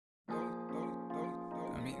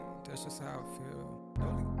that's just how I feel.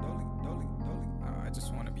 Dolly, dolly, dolly, dolly. I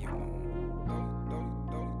just wanna be home. Dolly, dolly,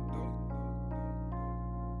 dolly, dolly.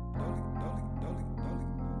 Dolly, dolly, dolly, dolly.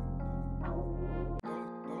 Dolly,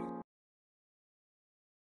 dolly.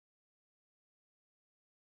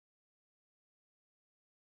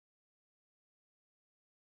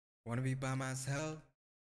 Wanna be by myself.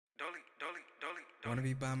 Dolly, dolly, dolly, dolly. Wanna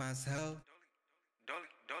be by myself. Dolly,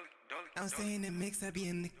 dolly, dolly. I'm staying in the mix, I be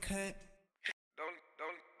in the cut. Dolly,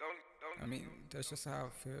 dolly, dolly, dolly. I mean, that's just how I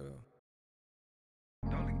feel.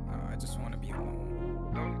 Dolly, I just wanna be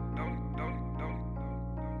home. Dolly, dolly, dolly, dolly.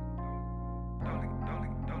 Dolly, dolly,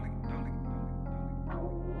 dolly, dolly.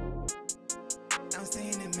 I'm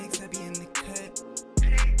staying in the mix, I be in the cut.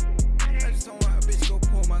 I just don't want a bitch go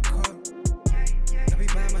pull my car. I be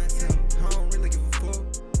by myself, I don't really give a fuck.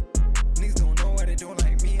 Niggas don't know why they don't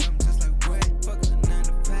like me, I'm just like, what? Fuck a 9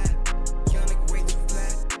 to 5, young nigga way too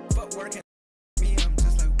flat. Fuck working me, I'm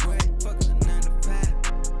just like, what? Fuck a 9 to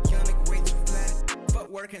 5, young nigga way too flat. Fuck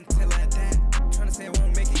working till I die, tryna say I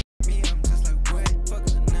won't make it me, I'm just like, what? Fuck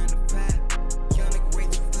a 9 to 5, young nigga way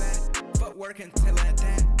too flat. Fuck working till I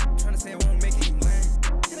die, tryna say I won't make it, you lying.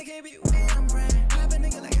 And I can't be way I'm brain, pop a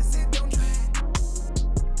nigga like I said, don't try.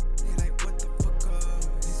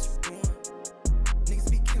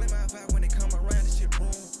 When they come around, this shit boom.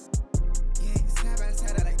 Yeah, side by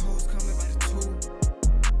side, I like hoes coming by the two.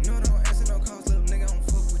 No, don't answer no calls, little nigga, I don't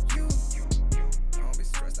fuck with you. I don't be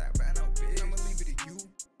stressed out by no bitch, I'ma leave it to you.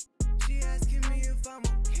 She asking me if I'm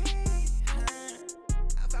okay.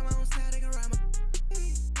 I find my own style, they can ride my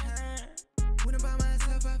when I'm by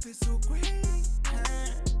myself, I feel so great.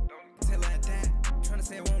 Till I die, tryna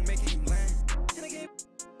say I won't make it, you lying. And I get,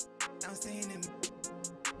 I'm staying in.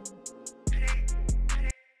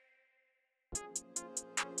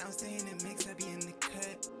 I'm staying in the mix, I be in the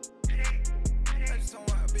cut. I just don't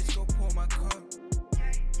want a bitch go pull my car.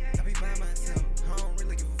 I be by myself, I don't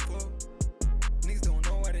really give a fuck. Niggas don't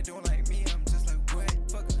know why they don't like me, I'm just like, what?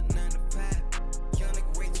 Fuck a 9 to 5, young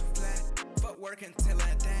nigga way too flat. Fuck working till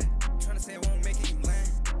I die, tryna say I won't make it, you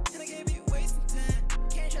lying. And I can't be wasting time,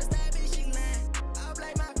 can't trust that bitch, she lying. I'll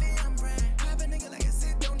like my feet, I'm brain. Pop a nigga like I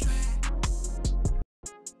said, don't try.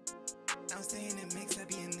 I'm staying in the mix, I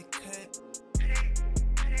be in the cut.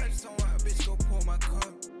 I just don't want a bitch go pull my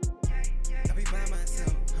car. I be by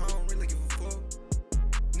myself, I don't really give a fuck.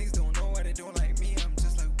 Niggas don't know why they don't like me, I'm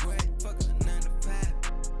just like, what? Fuck a 9 to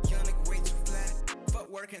 5, young nigga way too flat. Fuck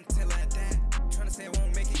working till I die, tryna say I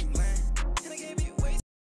won't make it, you lying. And I can't be wasted.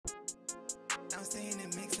 I'm staying in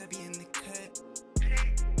the mix, I be in the cut.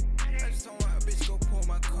 I just don't want a bitch go pull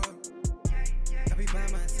my car. I be by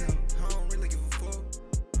myself, I don't really give a fuck.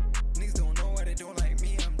 Niggas don't know why they don't like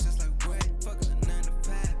me, I'm just like, what? Fuck a 9 to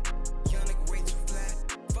 5, young nigga way too flat.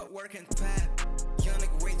 Fuck working 5, young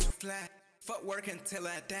nigga way too flat. Fuck working till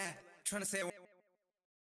I die, tryna say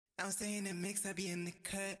I'm staying in the mix, I be in the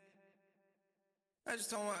cut. I just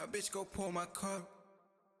don't want a bitch go pull my car.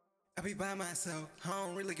 I be by myself, I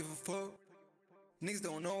don't really give a fuck. Niggas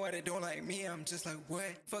don't know why they don't like me, I'm just like, what?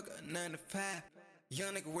 Fuck a 9 to 5,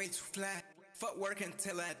 young nigga way too flat. Fuck working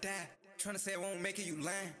till I die, tryna say I won't make it, you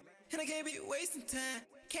lying. And I can't be wasting time,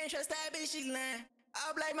 can't trust that bitch, she lying.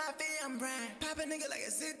 I'll like my feet, I'm brain. Pop a nigga like I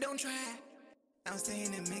said, don't try. I'm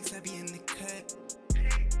staying in the mix, I be in the cut.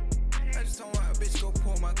 I just don't want a bitch go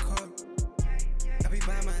pull my car. I be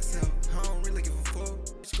by myself, I don't really give a fuck.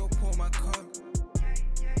 Bitch go pull my car.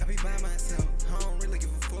 I be by myself, I don't really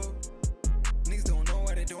give a fuck. Niggas don't know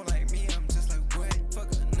why they don't like me, I'm just like, what?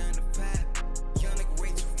 Fuck a 9 to 5, young nigga way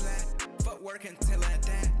too flat. Fuck working till I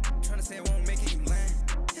die, tryna say I won't make it, you lying.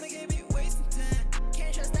 And I can't be wasting time,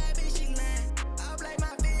 can't trust that bitch, she lying. I'll like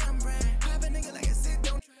my feet, I'm brain. Pop a nigga like I said,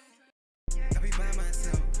 don't try. I be by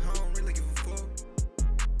myself, I don't really give a fuck.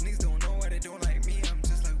 Niggas don't know why they don't like me, I'm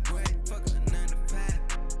just like, what? Fuck a 9 to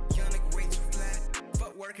 5, young nigga way too flat.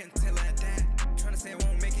 Fuck working till I die, tryna say I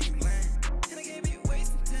won't make it, you lying. And I can't be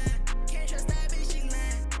wasting time, can't trust that bitch, she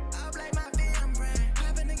lying. I'll like my feet, I'm brain.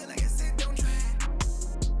 Pop a nigga like I said, don't try.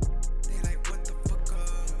 They like, what the fuck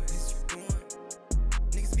is you doing?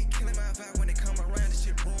 Niggas be killing my vibe when they come around, this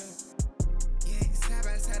shit boom. Yeah, side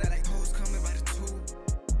by side, I like hoes coming by the two.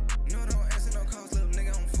 No, don't answer no calls, little nigga,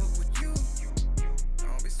 I don't fuck with you. I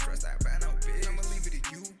don't be stressed out by no bitch, I'ma leave it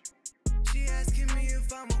to you. She asking me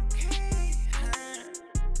if I'm okay.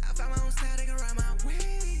 I find my own style, they can ride my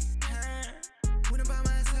way. When I'm by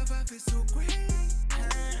myself, I feel so great.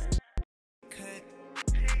 Cut,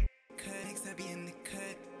 next I be in the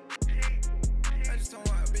cut. I just don't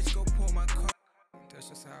want a bitch go pull my car. That's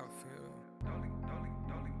just how I feel. Dolly, dolly,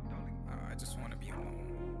 dolly, dolly. I just wanna be home.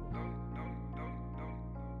 Dolly, dolly, dolly, dolly.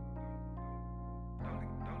 Dolly,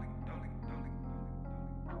 dolly, dolly, dolly.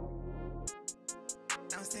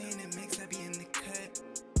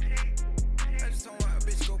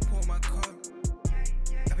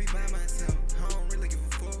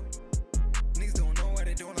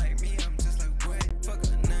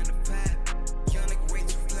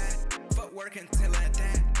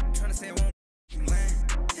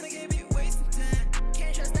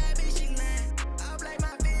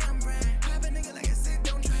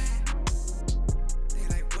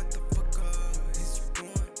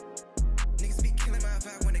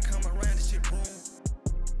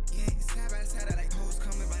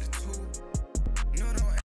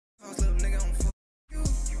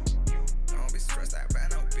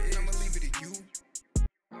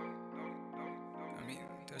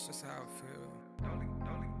 just how I feel.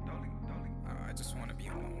 I just wanna be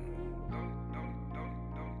alone.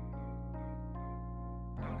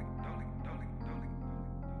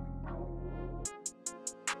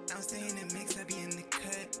 I'm staying in mix, I be in the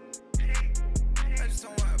cut. I just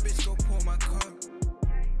don't want a bitch go pull my car.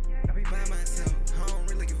 I be by myself, I don't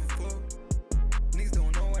really give a fuck. Niggas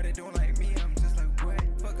don't know what they don't like me, I'm just like, what?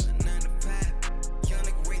 Fuck a 9 to 5, young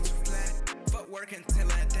nigga way too flat. Fuck work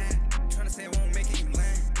until I die, tryna say I won't make it, you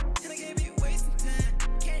lying. And I can't be wasting time,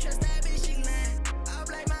 can't trust that bitch, she lying. I'll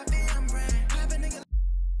black my feet, I'm Brian. Pop a nigga.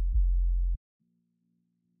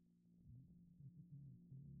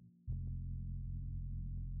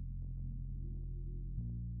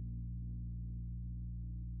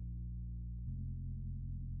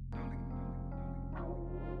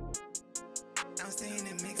 I'm staying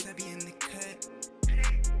in mix, I be in the cut.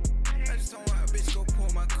 I just don't want a bitch go pull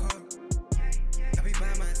my car. I be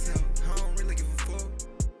by myself, I don't really give a fuck.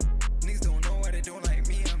 Niggas don't know why they don't like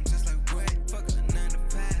me, I'm just like, what? Fuck a 9 to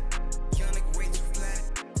 5, young nigga way too flat.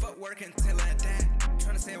 Fuck work until I die,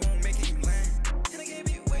 tryna say I won't make it, you lying. And I can't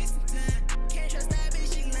be wasting time, can't trust that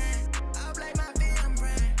bitch, she lying. I'll black my feet, I'm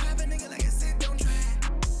Brian. Pop a nigga like I said, don't try.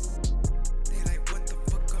 They like, what the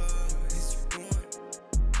fuck is you doing?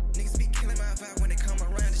 Niggas be killing my vibe when they come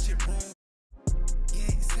around, this shit wrong.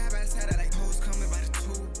 Yeah, side by side, I like hoes coming by the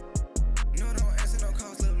two. No, don't answer no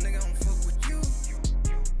calls, little nigga, I don't fuck with you.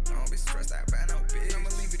 Don't be stressed out by no bitch, I'ma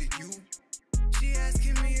leave it to you. She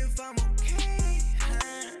asking me if I'm okay, I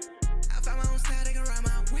find my own style, they can ride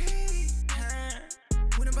my way,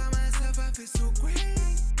 when I'm by myself, I feel so great,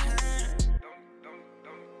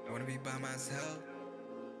 I wanna be by myself.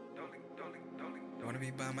 I wanna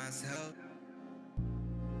be by myself.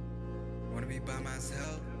 I wanna be by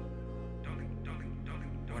myself.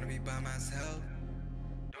 I wanna be by myself.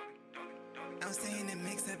 I'm staying in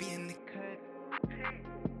mix, I be in the cut.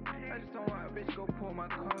 I just don't want a bitch go pull my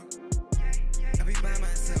car. I be by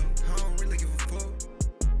myself, I don't really give a fuck.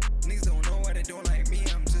 Niggas don't know why they don't like me,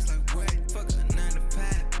 I'm just like, what? Fuck a 9 to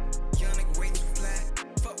 5, young nigga way too flat.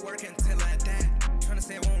 Fuck work until I die, tryna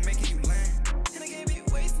say I won't make it, you lying. And I can't be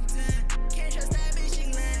wasting time, can't trust that bitch, she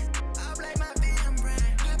lying. I'll black my feet, I'm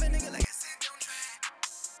Brian. Pop a nigga like I said, don't try.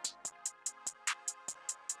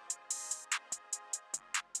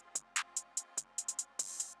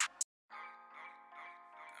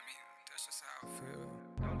 I mean, that's just how I feel.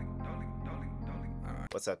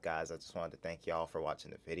 What's up, guys? I just wanted to thank y'all for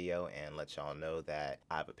watching the video and let y'all know that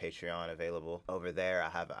I have a Patreon available. Over there, I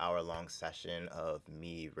have an hour-long session of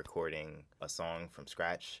me recording a song from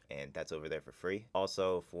scratch, and that's over there for free.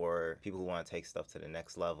 Also, for people who want to take stuff to the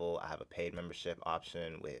next level, I have a paid membership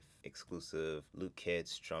option with exclusive loop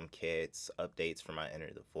kits, drum kits, updates for my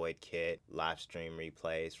Enter the Void kit, live stream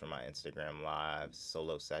replays for my Instagram lives,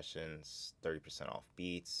 solo sessions, 30% off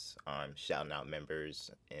beats. I'm shouting out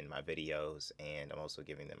members in my videos, and I'm also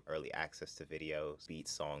giving them early access to videos, beat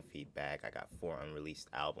song feedback. I got 4 unreleased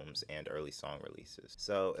albums and early song releases.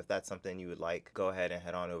 So if that's something you would like, go ahead and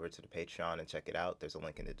head on over to the Patreon and check it out. There's a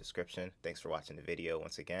link in the description. Thanks for watching the video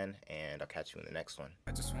once again, and I'll catch you in the next one.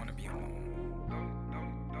 I just wanna be alone.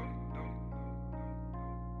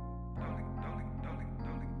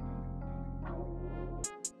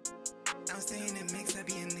 I'm staying in mix, I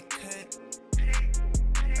be in the cut. I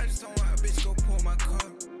just don't want a bitch go pull my car.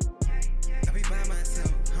 I be by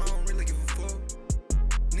myself, I don't really give a fuck.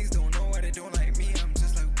 Niggas don't know why they don't like me, I'm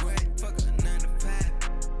just like, what? Fuck a 9 to 5,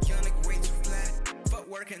 young nigga way too flat. Fuck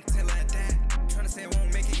work until I die, tryna say I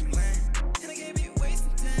won't make it, you lying. And I can't be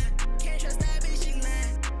wasting time, can't trust that bitch, she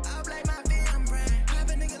lying. I'll black my feet, I'm Brian. Pop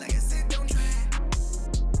a nigga like I said, don't try.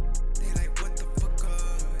 They like, what the fuck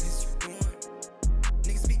is you doing?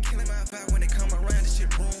 Niggas be killing my vibe when they come around, this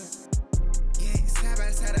shit wrong. Yeah, side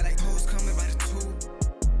by side, I like hoes coming by the two.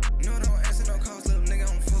 No, don't answer no calls, little nigga, I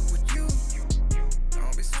don't fuck with you.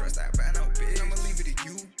 Don't be stressed out by no bitch, I'ma leave it to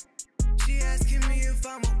you. She asking me if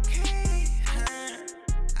I'm okay, I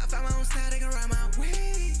find my own style, they can ride my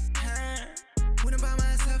way, when I'm by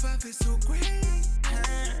myself, I feel so great,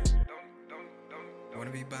 I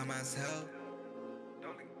wanna be by myself.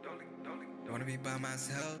 I wanna be by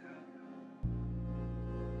myself.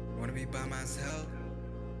 I wanna be by myself.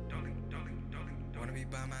 I wanna be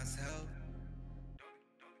by myself.